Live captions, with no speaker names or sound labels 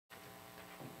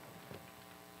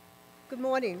Good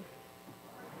morning.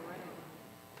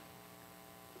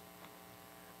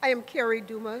 I am Carrie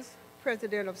Dumas,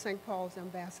 President of St. Paul's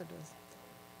Ambassadors.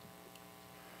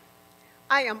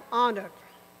 I am honored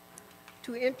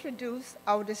to introduce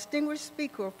our distinguished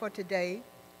speaker for today,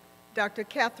 Dr.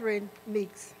 Catharine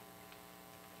Meeks.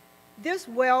 This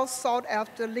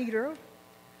well-sought-after leader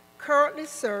currently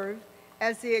serves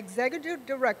as the Executive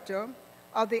Director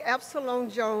of the Absalom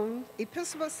Jones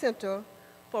Episcopal Center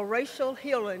for Racial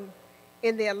Healing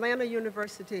in the Atlanta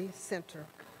University Center.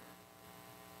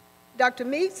 Dr.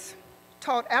 Meeks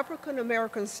taught African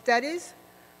American Studies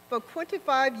for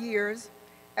 25 years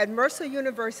at Mercer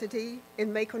University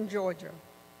in Macon, Georgia,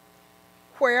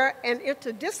 where an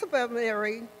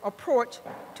interdisciplinary approach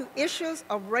to issues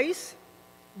of race,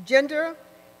 gender,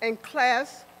 and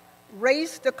class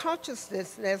raised the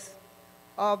consciousness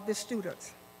of the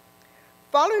students.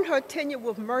 Following her tenure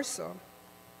with Mercer,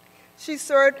 she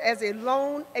served as a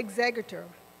loan executor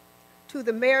to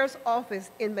the mayor's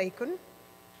office in Macon,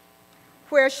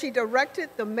 where she directed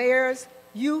the mayor's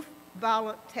Youth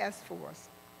Violence Task Force.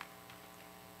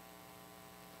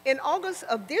 In August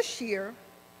of this year,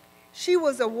 she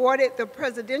was awarded the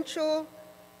Presidential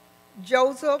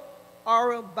Joseph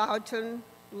R. Boughton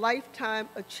Lifetime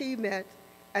Achievement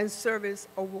and Service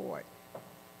Award.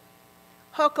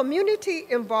 Her community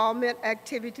involvement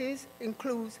activities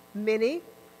include many,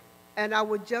 and I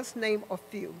would just name a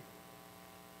few.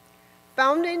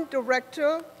 Founding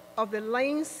Director of the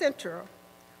Lane Center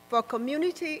for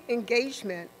Community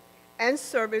Engagement and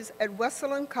Service at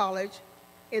Wesleyan College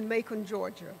in Macon,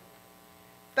 Georgia.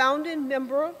 Founding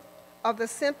member of the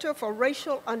Center for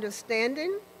Racial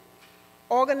Understanding,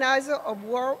 organizer of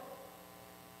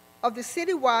the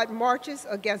citywide marches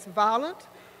against violence,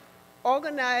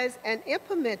 organized and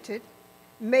implemented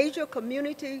major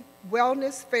community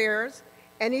wellness fairs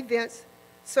and events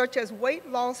such as weight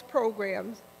loss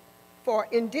programs for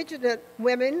indigenous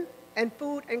women and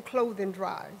food and clothing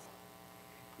drives.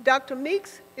 Dr.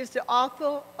 Meeks is the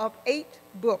author of 8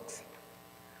 books.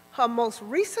 Her most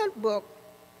recent book,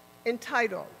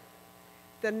 entitled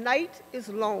 "The Night is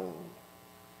Long,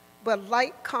 but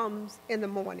Light Comes in the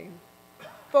Morning,"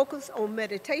 focused on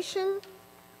meditation,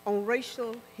 on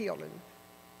racial healing.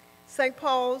 St.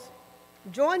 Paul's,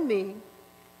 join me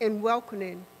in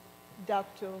welcoming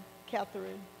Dr.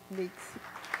 Catharine Meeks.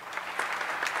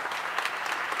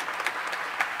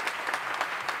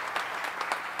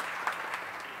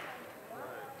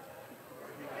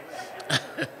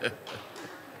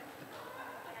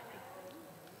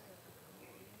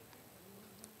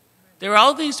 There are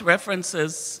all these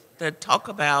references that talk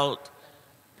about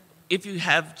if you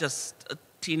have just a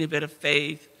teeny bit of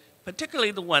faith,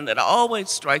 particularly the one that always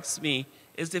strikes me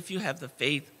is if you have the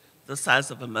faith the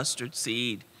size of a mustard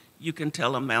seed, you can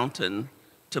tell a mountain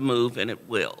to move and it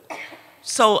will.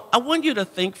 So I want you to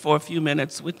think for a few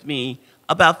minutes with me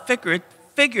about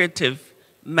figurative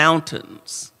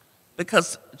mountains,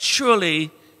 because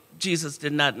surely Jesus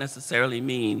did not necessarily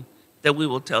mean that we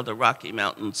will tell the Rocky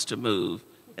Mountains to move,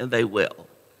 and they will.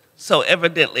 So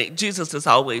evidently, Jesus is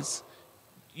always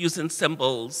using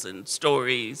symbols and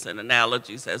stories and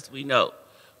analogies, as we know.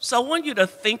 So I want you to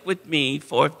think with me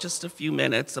for just a few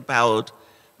minutes about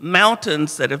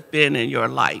mountains that have been in your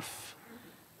life,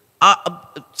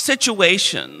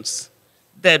 situations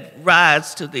that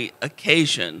rise to the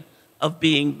occasion of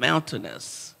being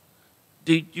mountainous.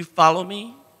 Do you follow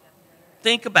me?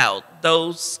 Think about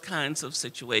those kinds of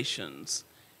situations.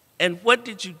 And what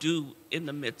did you do in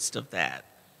the midst of that?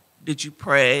 Did you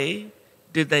pray?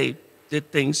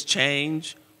 Did things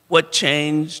change? What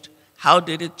changed? How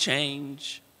did it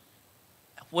change?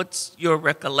 What's your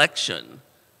recollection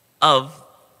of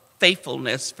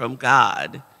faithfulness from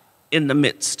God in the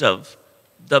midst of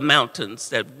the mountains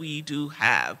that we do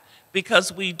have?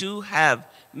 Because we do have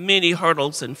many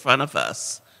hurdles in front of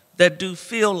us that do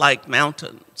feel like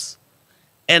mountains.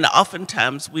 And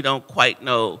oftentimes we don't quite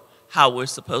know how we're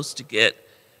supposed to get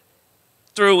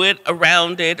through it,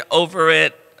 around it, over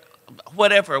it,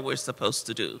 whatever we're supposed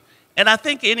to do. And I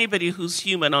think anybody who's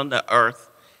human on the earth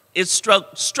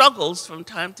struggles from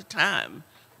time to time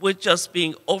with just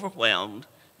being overwhelmed.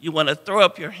 You want to throw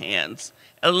up your hands.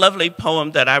 A lovely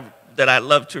poem that I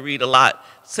love to read a lot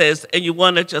says, and you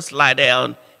want to just lie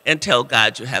down and tell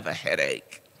God you have a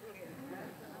headache.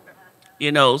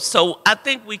 You know, so I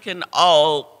think we can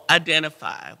all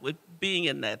identify with being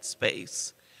in that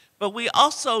space. But we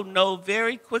also know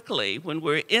very quickly when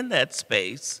we're in that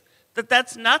space that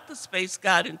that's not the space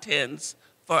God intends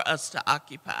for us to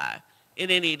occupy in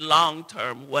any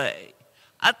long-term way.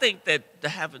 I think that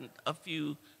having a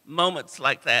few moments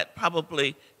like that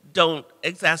probably don't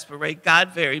exasperate God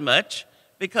very much,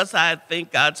 because I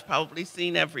think God's probably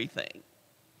seen everything.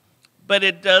 But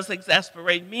it does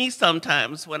exasperate me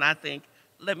sometimes when I think,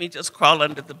 let me just crawl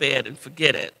under the bed and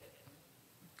forget it.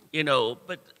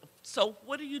 But so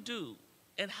what do you do?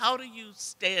 And how do you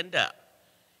stand up?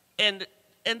 And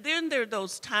then there are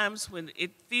those times when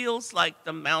it feels like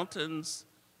the mountains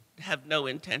have no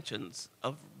intentions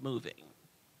of moving.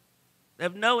 They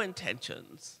have no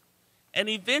intentions. And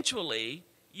eventually,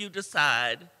 you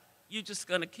decide you're just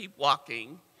going to keep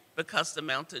walking because the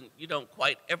mountain, you don't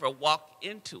quite ever walk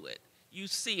into it. You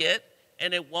see it,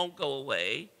 and it won't go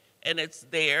away, and it's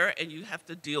there, and you have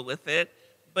to deal with it,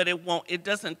 but it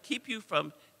doesn't keep you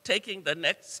from taking the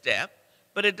next step,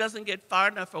 but it doesn't get far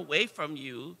enough away from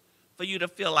you for you to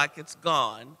feel like it's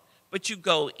gone, but you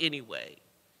go anyway.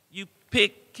 You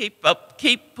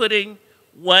keep putting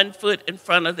one foot in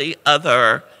front of the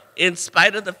other, in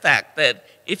spite of the fact that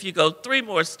if you go 3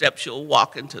 more steps, you'll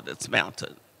walk into this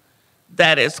mountain.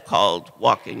 That is called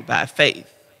walking by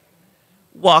faith.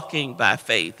 Walking by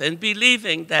faith and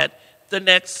believing that the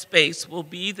next space will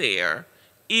be there,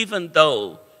 even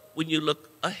though when you look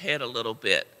ahead a little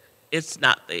bit, it's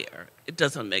not there. It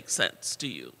doesn't make sense to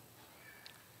you.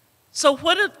 So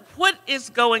what is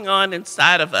going on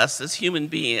inside of us as human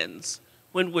beings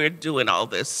when we're doing all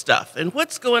this stuff? And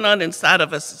what's going on inside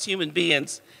of us as human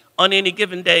beings on any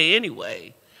given day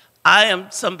anyway? I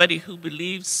am somebody who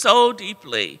believes so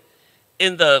deeply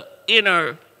in the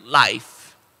inner life.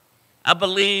 I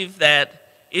believe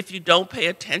that if you don't pay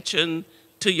attention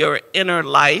to your inner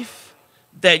life,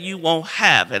 that you won't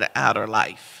have an outer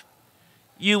life.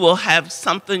 You will have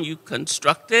something you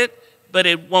constructed, but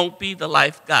it won't be the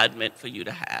life God meant for you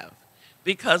to have,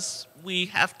 because we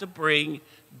have to bring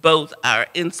both our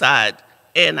inside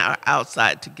and our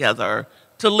outside together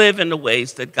to live in the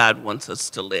ways that God wants us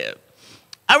to live.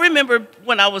 I remember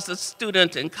when I was a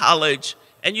student in college,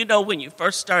 and when you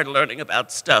first start learning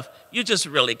about stuff, you're just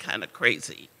really kind of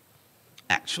crazy,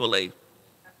 actually.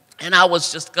 And I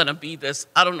was just going to be this,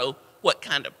 I don't know what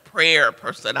kind of prayer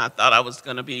person I thought I was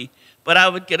going to be, but I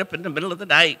would get up in the middle of the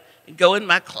night and go in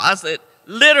my closet,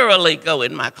 literally go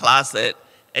in my closet,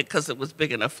 because it was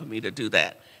big enough for me to do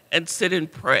that, and sit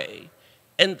and pray.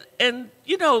 And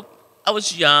I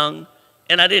was young,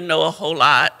 and I didn't know a whole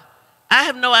lot. I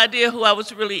have no idea who I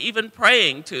was really even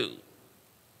praying to.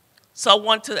 So I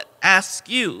want to ask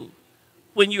you,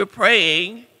 when you're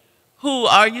praying, who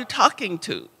are you talking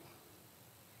to?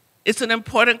 It's an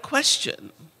important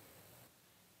question,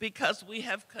 because we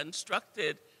have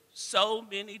constructed so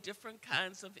many different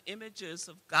kinds of images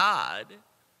of God.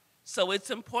 So it's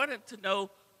important to know,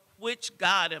 which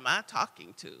God am I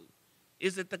talking to?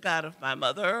 Is it the God of my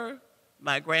mother,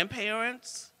 my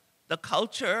grandparents, the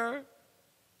culture,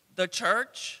 the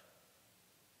church?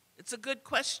 It's a good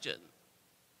question.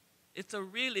 It's a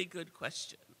really good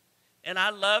question. And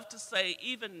I love to say,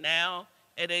 even now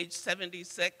at age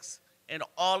 76, and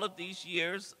all of these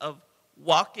years of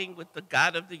walking with the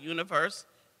God of the universe,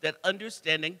 that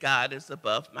understanding God is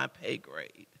above my pay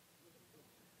grade.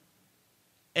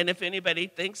 And if anybody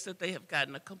thinks that they have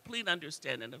gotten a complete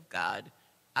understanding of God,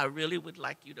 I really would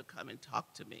like you to come and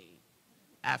talk to me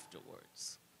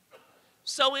afterwards.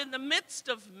 So in the midst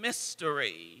of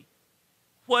mystery,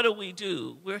 what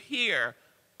do? We're here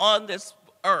on this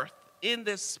earth, in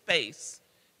this space,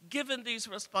 given these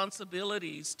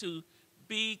responsibilities to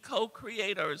be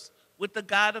co-creators with the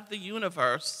God of the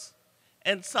universe,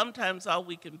 and sometimes all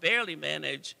we can barely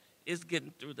manage is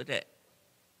getting through the day.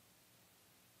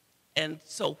 And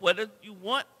so what do you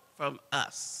want from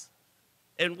us?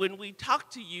 And when we talk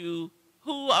to you,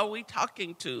 who are we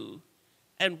talking to?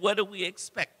 And what do we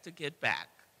expect to get back?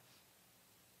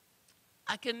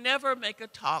 I can never make a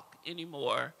talk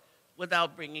anymore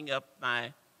without bringing up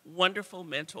my wonderful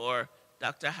mentor,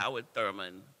 Dr. Howard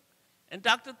Thurman. And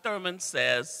Dr. Thurman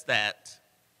says that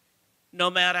no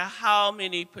matter how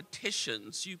many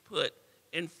petitions you put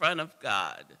in front of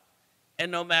God,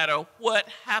 and no matter what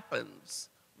happens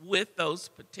with those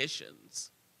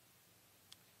petitions,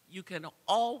 you can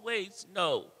always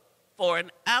know for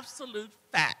an absolute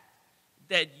fact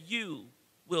that you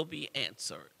will be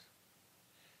answered.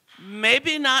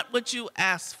 Maybe not what you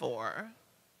asked for,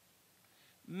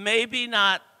 maybe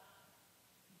not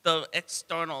the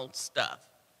external stuff,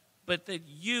 but that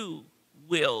you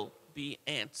will be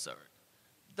answered.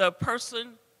 The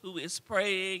person who is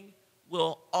praying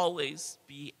will always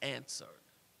be answered.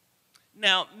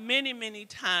 Now, many, many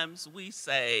times we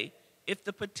say, if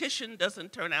the petition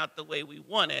doesn't turn out the way we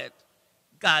want it,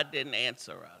 God didn't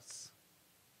answer us.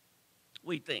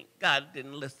 We think God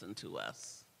didn't listen to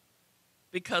us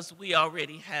because we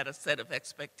already had a set of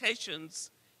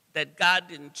expectations that God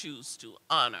didn't choose to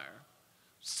honor.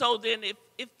 So then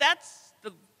if that's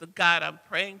the God I'm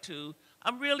praying to,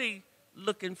 I'm really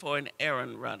looking for an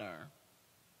errand runner.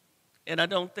 And I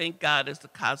don't think God is the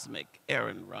cosmic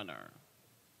errand runner.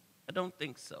 I don't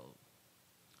think so.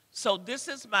 So this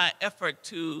is my effort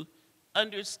to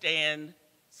understand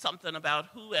something about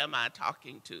who am I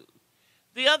talking to.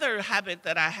 The other habit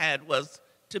that I had was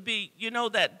to be, you know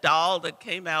that doll that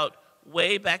came out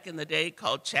way back in the day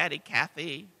called Chatty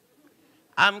Cathy?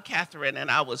 I'm Catharine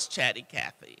and I was Chatty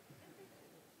Cathy.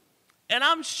 And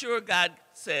I'm sure God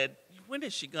said, when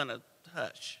is she gonna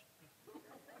hush?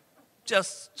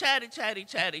 Just chatty, chatty,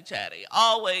 chatty, chatty.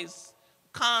 Always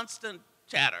constant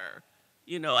chatter.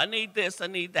 You know, I need this, I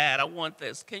need that, I want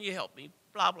this. Can you help me?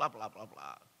 Blah, blah, blah, blah,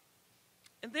 blah.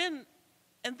 And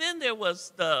then there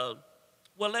was the,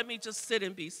 well, let me just sit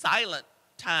and be silent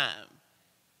time.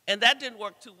 And that didn't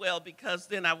work too well because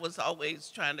then I was always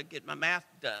trying to get my math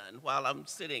done while I'm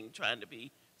sitting trying to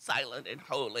be silent and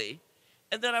holy.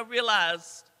 And then I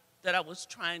realized that I was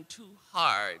trying too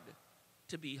hard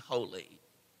to be holy.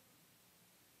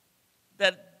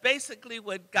 That basically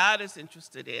what God is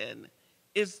interested in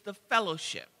is the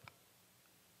fellowship,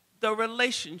 the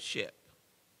relationship,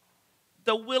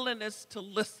 the willingness to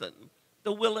listen,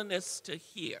 the willingness to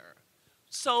hear.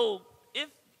 So if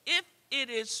it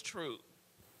is true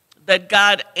that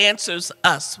God answers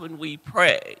us when we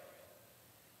pray,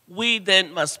 we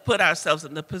then must put ourselves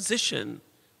in the position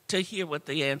to hear what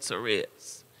the answer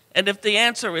is. And if the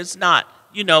answer is not,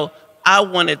 you know, I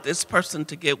wanted this person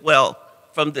to get well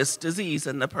from this disease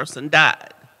and the person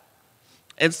died.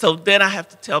 And so then I have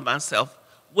to tell myself,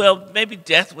 well, maybe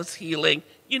death was healing.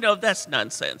 You know, that's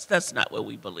nonsense. That's not what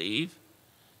we believe.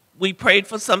 We prayed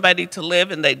for somebody to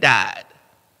live and they died.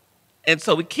 And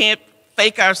so we can't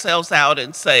fake ourselves out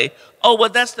and say, oh, well,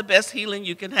 that's the best healing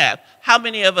you can have. How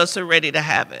many of us are ready to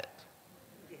have it?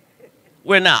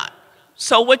 We're not.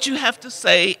 So what you have to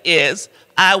say is,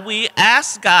 we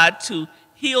asked God to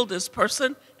heal this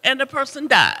person, and the person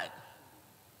died.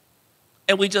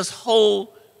 And we just hold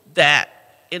that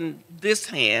in this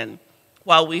hand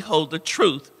while we hold the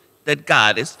truth that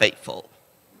God is faithful.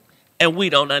 And we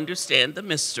don't understand the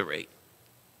mystery.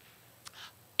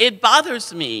 It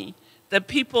bothers me that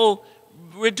people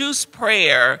reduce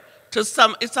prayer to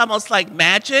it's almost like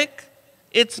magic.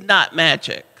 It's not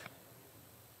magic.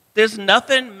 There's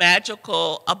nothing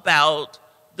magical about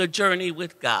the journey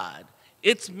with God.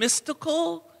 It's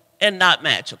mystical and not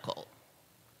magical.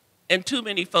 And too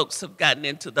many folks have gotten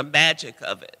into the magic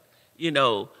of it. You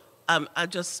know, I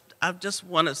just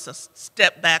want us to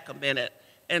step back a minute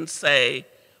and say,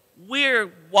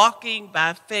 we're walking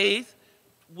by faith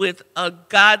with a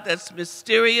God that's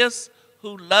mysterious,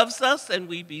 who loves us, and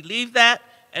we believe that,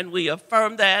 and we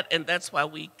affirm that, and that's why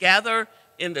we gather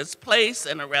in this place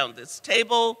and around this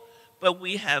table. But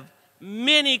we have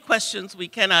many questions we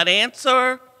cannot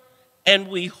answer, and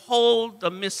we hold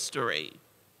the mystery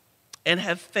and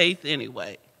have faith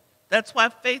anyway. That's why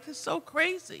faith is so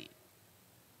crazy.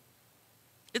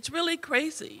 It's really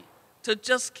crazy to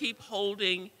just keep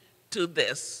holding to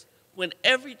this when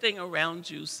everything around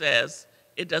you says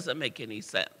it doesn't make any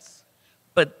sense.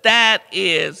 But that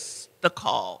is the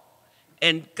call.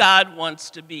 And God wants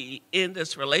to be in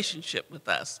this relationship with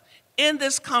us, in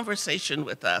this conversation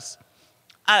with us.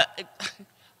 I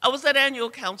was at annual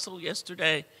council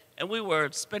yesterday, and we were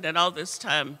spending all this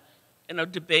time in a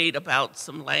debate about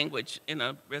some language in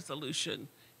a resolution.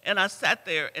 And I sat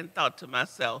there and thought to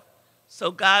myself, so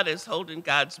God is holding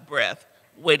God's breath,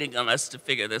 waiting on us to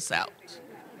figure this out.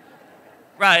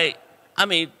 Right? I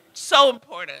mean, so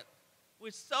important.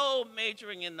 We're so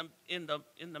majoring in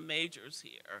the majors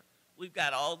here. We've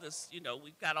got all this, you know,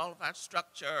 we've got all of our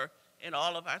structure and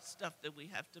all of our stuff that we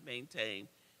have to maintain.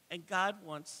 And God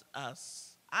wants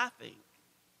us, I think,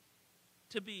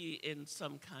 to be in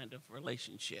some kind of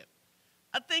relationship.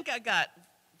 I think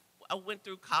I went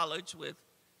through college with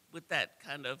that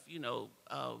kind of, you know,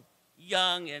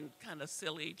 young and kind of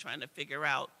silly, trying to figure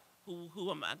out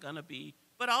who am I going to be,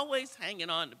 but always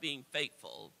hanging on to being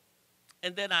faithful.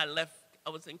 And then I left. I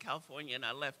was in California, and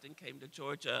I left and came to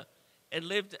Georgia and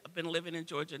I've been living in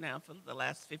Georgia now for the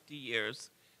last 50 years.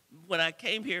 When I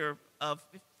came here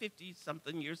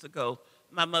 50-something years ago,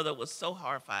 my mother was so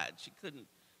horrified. She couldn't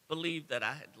believe that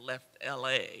I had left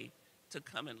L.A. to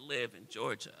come and live in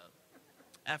Georgia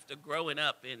after growing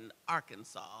up in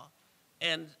Arkansas.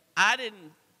 And I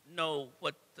didn't know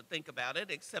what to think about it,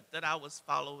 except that I was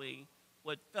following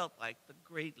what felt like the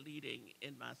great leading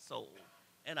in my soul.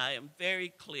 And I am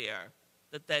very clear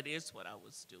that that is what I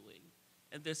was doing.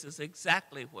 And this is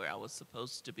exactly where I was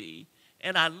supposed to be.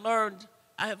 And I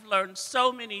have learned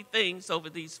so many things over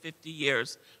these 50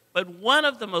 years, But one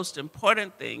of the most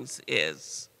important things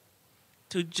is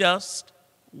to just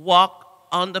walk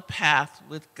on the path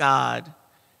with God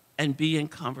and be in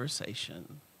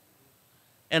conversation.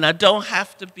 And I don't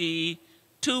have to be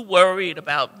too worried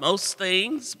about most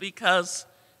things because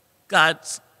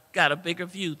God's got a bigger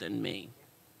view than me.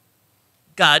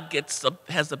 God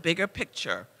has a bigger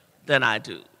picture than I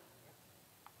do.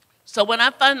 So when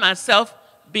I find myself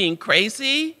being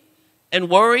crazy and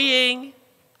worrying,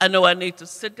 I know I need to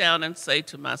sit down and say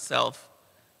to myself,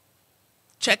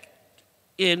 check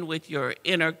in with your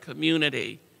inner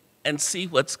community and see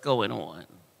what's going on.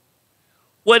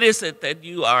 What is it that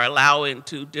you are allowing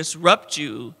to disrupt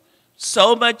you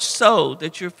so much so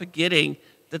that you're forgetting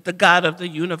that the God of the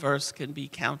universe can be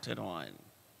counted on?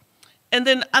 And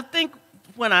then I think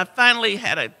when I finally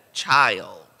had a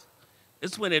child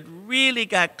is when it really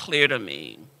got clear to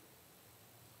me.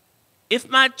 If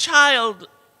my child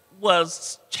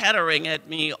was chattering at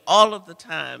me all of the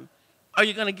time, are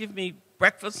you going to give me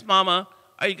breakfast, Mama?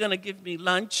 Are you going to give me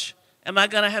lunch? Am I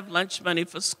going to have lunch money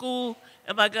for school?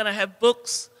 Am I going to have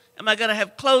books? Am I going to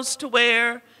have clothes to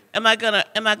wear? Am I going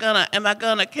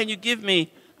to, can you give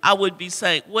me? I would be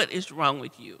saying, what is wrong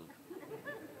with you?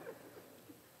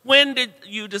 When did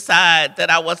you decide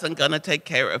that I wasn't going to take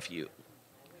care of you?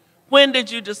 When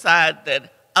did you decide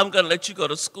that I'm going to let you go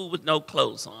to school with no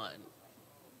clothes on?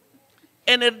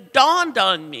 And it dawned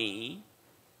on me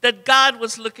that God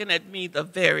was looking at me the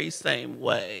very same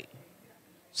way,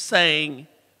 saying,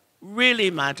 really,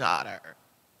 my daughter,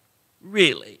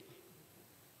 really?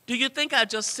 Do you think I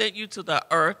just sent you to the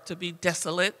earth to be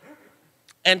desolate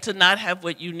and to not have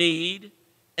what you need,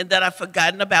 and that I've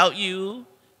forgotten about you,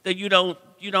 that you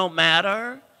don't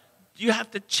matter? You have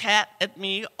to chat at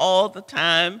me all the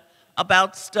time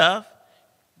about stuff.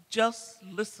 Just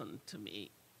listen to me.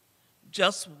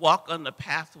 Just walk on the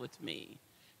path with me.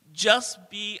 Just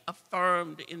be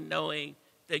affirmed in knowing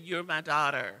that you're my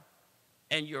daughter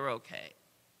and you're okay.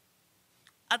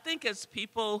 I think as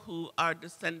people who are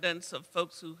descendants of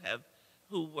folks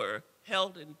who were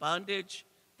held in bondage,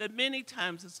 that many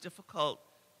times it's difficult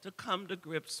to come to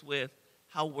grips with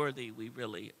how worthy we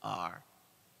really are.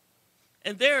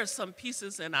 And there are some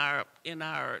pieces in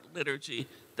our liturgy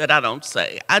that I don't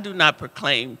say. I do not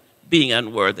proclaim being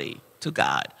unworthy to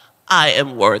God. I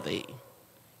am worthy.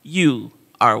 You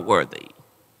are worthy.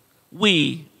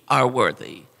 We are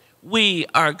worthy. We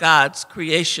are God's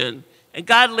creation. And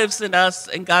God lives in us,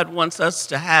 and God wants us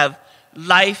to have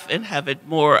life and have it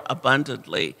more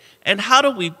abundantly. And how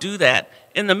do we do that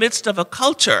in the midst of a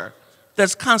culture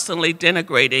that's constantly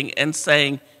denigrating and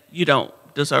saying, you don't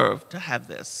deserve to have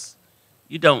this.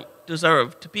 You don't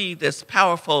deserve to be this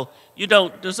powerful. You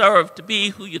don't deserve to be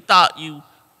who you thought you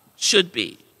should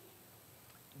be.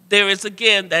 There is,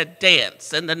 again, that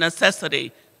dance and the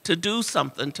necessity to do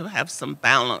something, to have some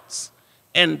balance,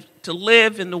 and to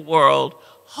live in the world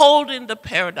holding the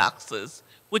paradoxes,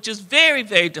 which is very,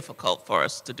 very difficult for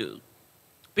us to do.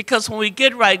 Because when we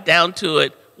get right down to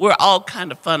it, we're all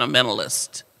kind of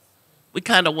fundamentalist. We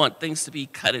kind of want things to be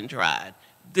cut and dried.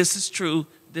 This is true,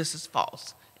 this is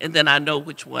false. And then I know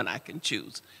which one I can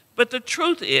choose. But the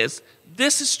truth is,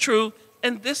 this is true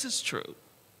and this is true.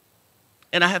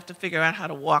 And I have to figure out how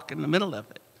to walk in the middle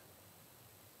of it.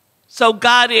 So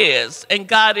God is, and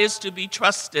God is to be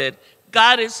trusted.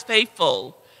 God is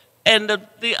faithful. And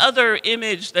the other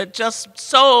image that just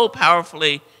so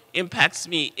powerfully impacts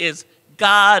me is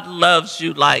God loves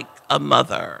you like a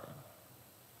mother.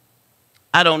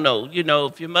 I don't know,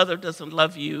 if your mother doesn't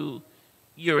love you,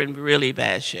 you're in really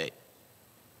bad shape.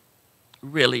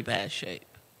 Really bad shape.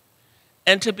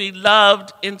 And to be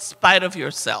loved in spite of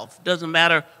yourself. Doesn't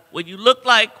matter what you look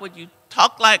like, what you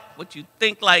talk like, what you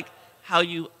think like, how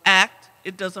you act,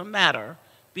 it doesn't matter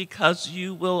because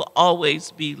you will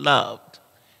always be loved.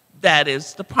 That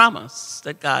is the promise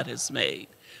that God has made.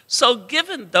 So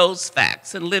given those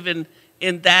facts and living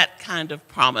in that kind of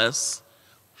promise,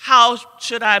 how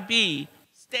should I be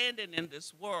standing in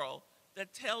this world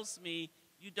that tells me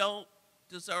you don't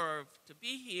deserve to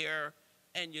be here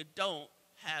and you don't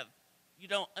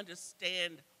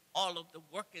understand all of the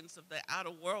workings of the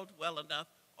outer world well enough,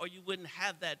 or you wouldn't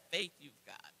have that faith you've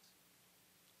got?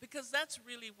 Because that's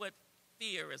really what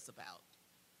fear is about.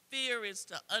 Fear is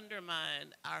to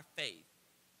undermine our faith.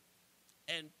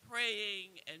 And praying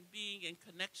and being in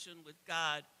connection with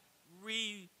God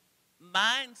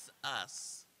reminds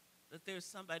us that there's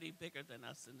somebody bigger than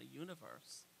us in the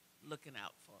universe looking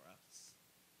out for us.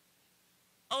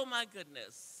 Oh my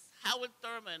goodness, Howard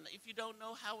Thurman. If you don't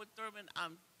know Howard Thurman,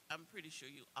 I'm pretty sure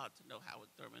you ought to know Howard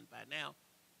Thurman by now.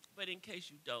 But in case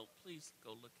you don't, please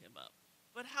go look him up.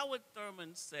 But Howard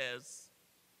Thurman says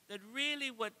that really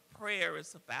what prayer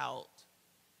is about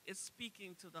is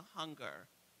speaking to the hunger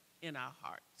in our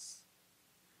hearts,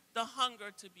 the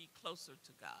hunger to be closer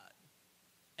to God,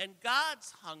 and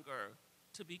God's hunger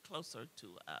to be closer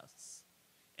to us.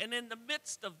 And in the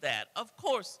midst of that, of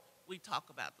course, we talk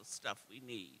about the stuff we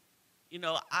need. You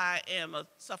know, I am a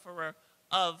sufferer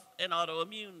of an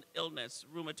autoimmune illness,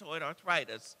 rheumatoid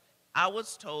arthritis. I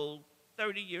was told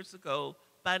 30 years ago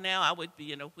by now I would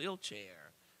be in a wheelchair.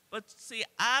 But see,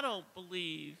 I don't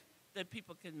believe that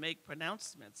people can make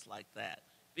pronouncements like that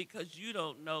because you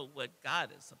don't know what God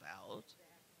is about.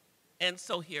 And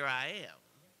so here I am.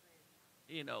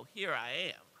 You know, here I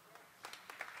am.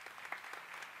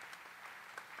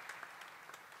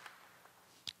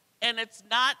 And it's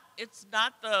not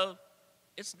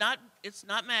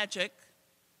magic.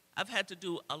 I've had to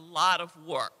do a lot of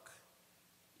work,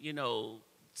 you know,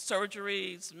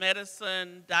 surgeries,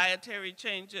 medicine, dietary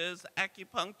changes,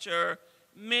 acupuncture,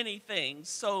 many things.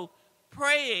 So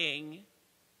praying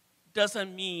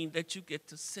doesn't mean that you get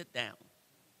to sit down.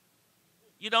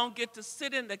 You don't get to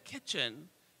sit in the kitchen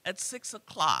at 6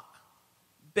 o'clock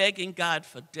begging God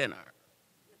for dinner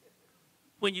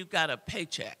when you got a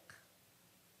paycheck.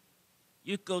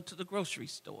 You go to the grocery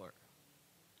store.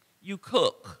 You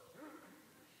cook.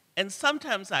 And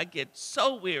sometimes I get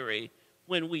so weary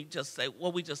when we just say,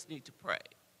 well, we just need to pray.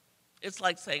 It's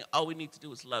like saying all we need to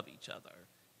do is love each other.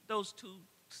 Those two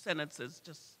sentences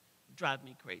just drive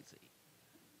me crazy.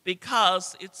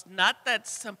 Because it's not that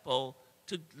simple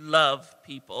to love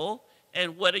people.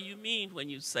 And what do you mean when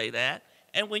you say that?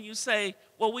 And when you say,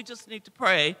 well, we just need to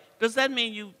pray, does that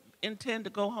mean you intend to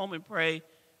go home and pray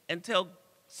and tell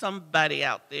somebody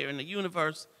out there in the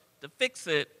universe to fix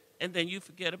it, and then you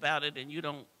forget about it and you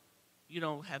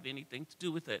don't have anything to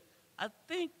do with it? I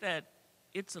think that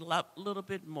it's a little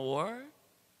bit more.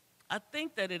 I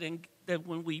think that that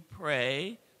when we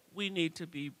pray, we need to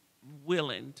be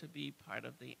willing to be part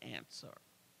of the answer.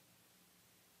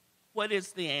 What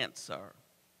is the answer?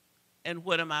 And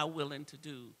what am I willing to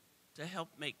do to help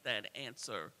make that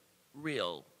answer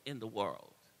real in the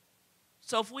world?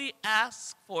 So if we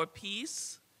ask for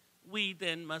peace, we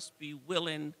then must be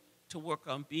willing to work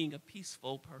on being a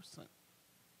peaceful person.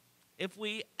 If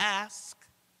we ask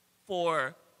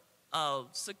for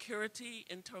security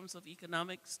in terms of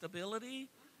economic stability,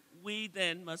 we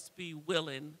then must be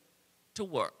willing to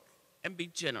work and be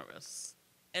generous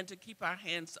and to keep our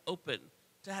hands open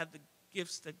to have the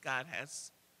gifts that God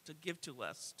has to give to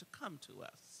us, to come to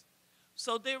us.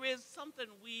 So there is something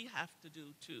we have to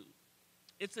do too.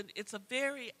 It's a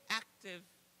very active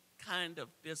kind of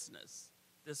business,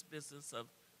 this business of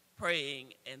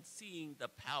praying and seeing the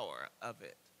power of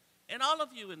it. And all of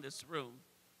you in this room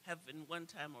have in one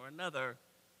time or another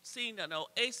seen an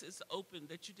oasis open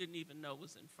that you didn't even know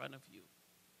was in front of you.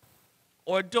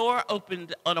 Or a door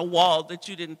opened on a wall that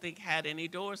you didn't think had any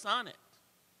doors on it.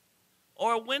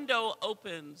 Or a window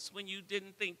opens when you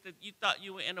didn't think that you thought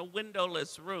you were in a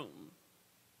windowless room.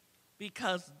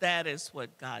 Because that is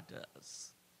what God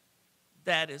does.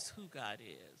 That is who God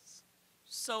is.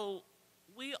 So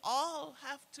we all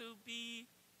have to be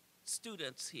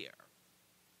students here.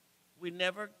 We're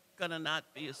never gonna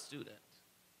not be a student.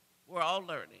 We're all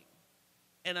learning.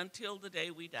 And until the day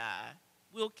we die,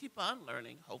 we'll keep on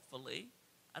learning, hopefully.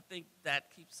 I think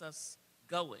that keeps us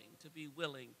going, to be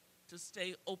willing, to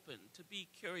stay open, to be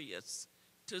curious,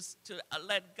 to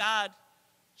let God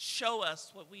show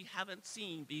us what we haven't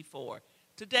seen before.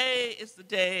 Today is the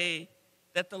day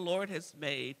that the Lord has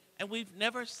made, and we've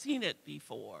never seen it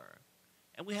before.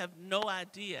 And we have no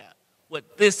idea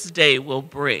what this day will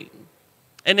bring.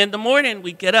 And in the morning,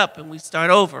 we get up and we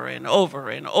start over and over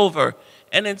and over.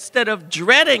 And instead of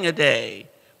dreading a day,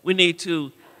 we need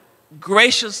to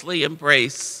graciously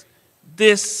embrace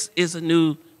this is a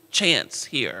new chance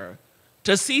here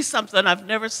to see something I've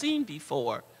never seen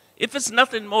before. If it's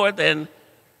nothing more than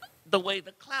the way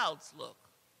the clouds look,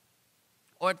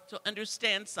 or to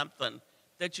understand something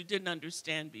that you didn't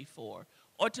understand before,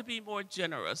 or to be more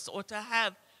generous, or to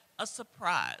have a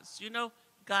surprise. You know,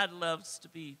 God loves to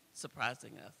be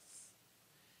surprising us.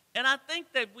 And I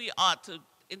think that we ought to,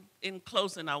 in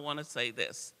closing, I want to say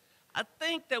this. I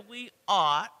think that we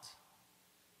ought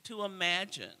to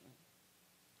imagine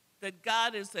that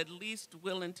God is at least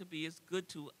willing to be as good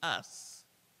to us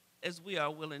as we are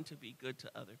willing to be good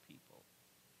to other people.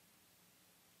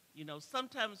 You know,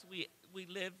 sometimes we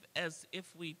live as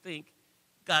if we think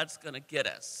God's going to get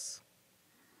us.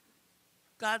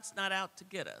 God's not out to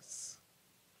get us.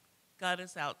 God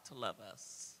is out to love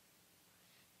us.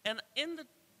 And in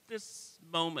this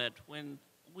moment when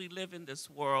we live in this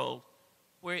world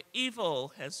where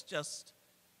evil has just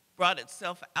brought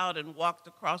itself out and walked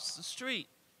across the street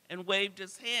and waved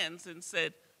its hands and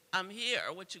said, I'm here,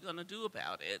 what you gonna do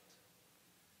about it?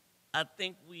 I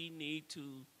think we need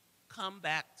to come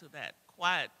back to that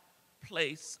quiet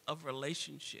place of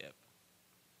relationship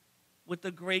with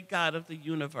the great God of the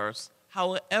universe,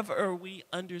 however we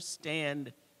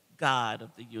understand God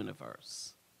of the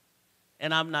universe.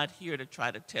 And I'm not here to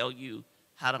try to tell you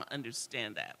how to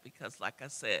understand that, because like I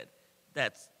said,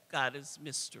 God is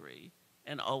mystery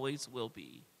and always will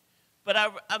be. But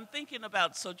I'm thinking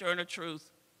about Sojourner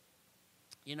Truth.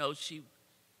 You know, she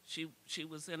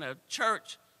was in a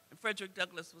church, and Frederick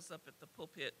Douglass was up at the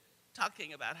pulpit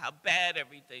talking about how bad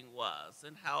everything was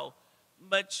and how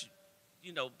much,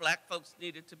 you know, black folks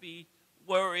needed to be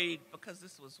worried, because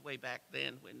this was way back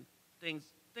then when things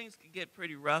could get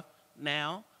pretty rough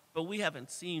now, but we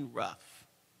haven't seen rough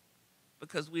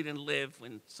because we didn't live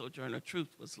when Sojourner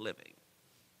Truth was living.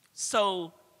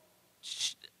 So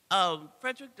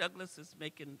Frederick Douglass is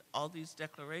making all these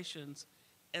declarations,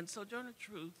 and Sojourner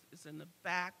Truth is in the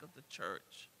back of the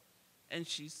church, and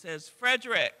she says,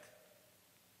 Frederick,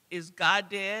 is God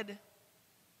dead?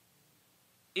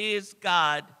 Is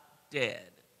God dead?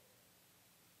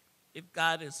 If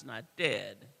God is not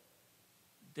dead,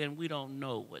 then we don't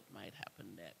know what might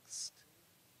happen next.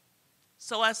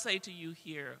 So I say to you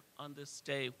here on this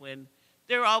day, when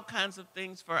there are all kinds of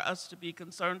things for us to be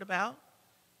concerned about,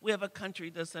 we have a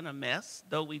country that's in a mess,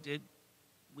 though we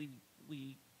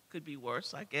could be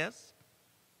worse, I guess.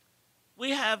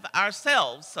 We have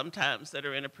ourselves sometimes that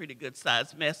are in a pretty good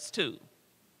sized mess too.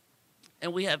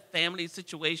 And we have family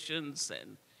situations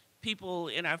and people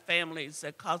in our families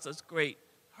that cause us great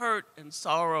hurt and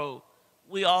sorrow.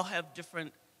 We all have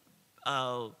different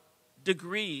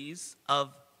degrees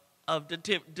of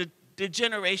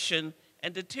degeneration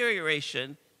and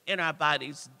deterioration in our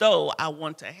bodies, though I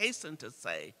want to hasten to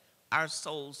say our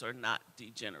souls are not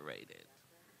degenerated.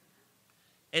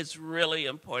 It's really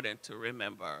important to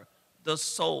remember the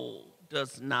soul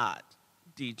does not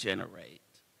degenerate.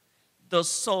 The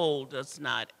soul does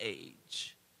not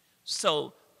age.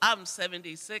 So I'm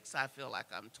 76, I feel like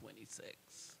I'm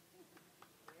 26.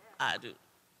 I do.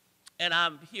 And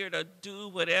I'm here to do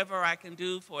whatever I can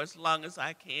do for as long as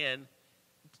I can.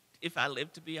 If I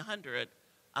live to be 100,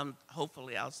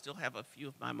 hopefully I'll still have a few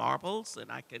of my marbles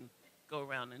and I can go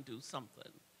around and do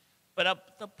something.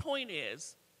 But the point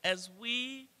is, as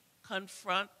we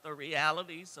confront the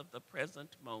realities of the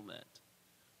present moment,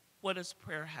 what does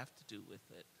prayer have to do with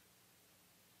it?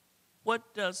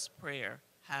 What does prayer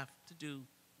have to do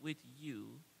with you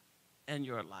and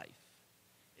your life?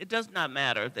 It does not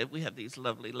matter that we have these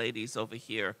lovely ladies over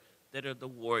here that are the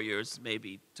warriors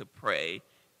maybe to pray.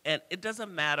 And it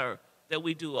doesn't matter that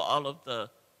we do all of the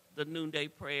noonday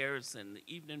prayers and the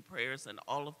evening prayers and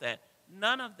all of that.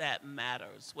 None of that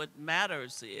matters. What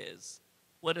matters is,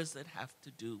 what does it have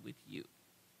to do with you?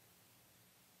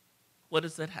 What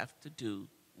does it have to do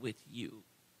with you?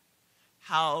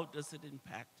 How does it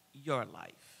impact your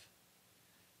life?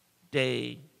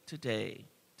 Day to day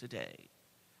to day.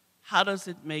 How does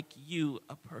it make you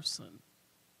a person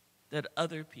that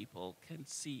other people can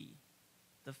see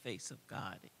the face of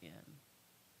God in?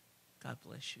 God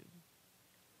bless you.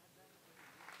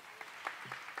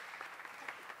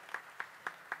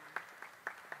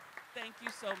 Thank you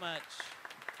so much.